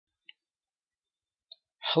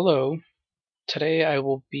Hello, today I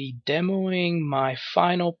will be demoing my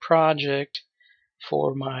final project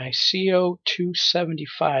for my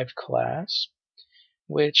CO275 class,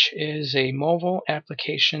 which is a mobile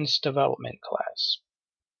applications development class.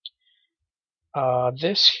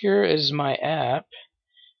 This here is my app,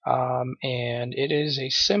 and it is a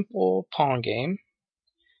simple Pong game.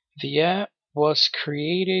 The app was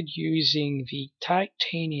created using the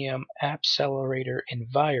Titanium Appcelerator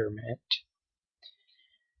environment.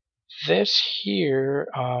 This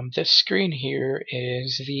screen here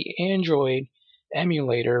is the Android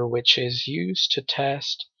emulator, which is used to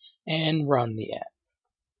test and run the app.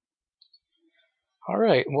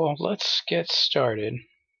 Alright, well, let's get started.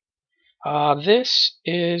 This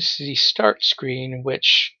is the start screen,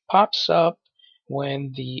 which pops up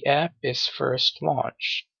when the app is first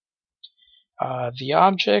launched. The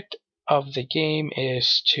object of the game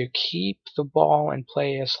is to keep the ball in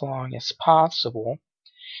play as long as possible,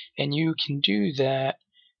 and you can do that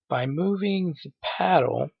by moving the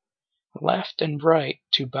paddle left and right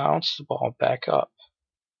to bounce the ball back up.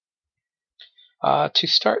 To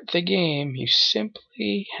start the game, you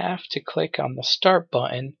simply have to click on the start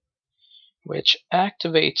button, which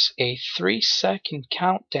activates a 3-second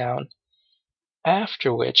countdown,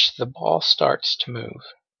 after which the ball starts to move.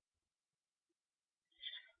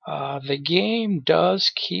 The game does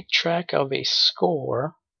keep track of a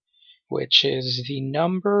score, which is the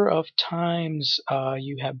number of times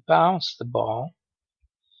you have bounced the ball.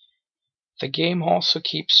 The game also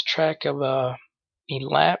keeps track of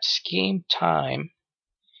elapsed game time,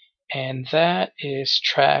 and that is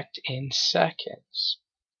tracked in seconds.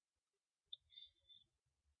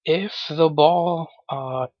 If the ball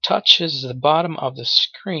touches the bottom of the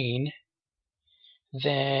screen,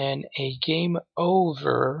 then a game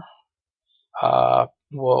over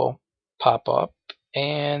will pop up,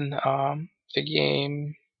 and the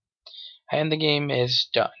game is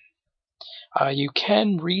done. You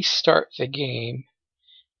can restart the game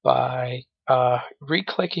by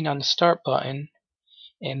re-clicking on the start button,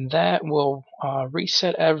 and that will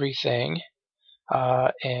reset everything,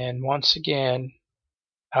 and once again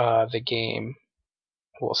the game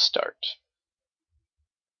will start.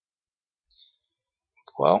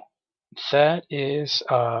 Well, that is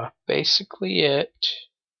basically it.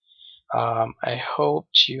 I hope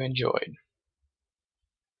you enjoyed.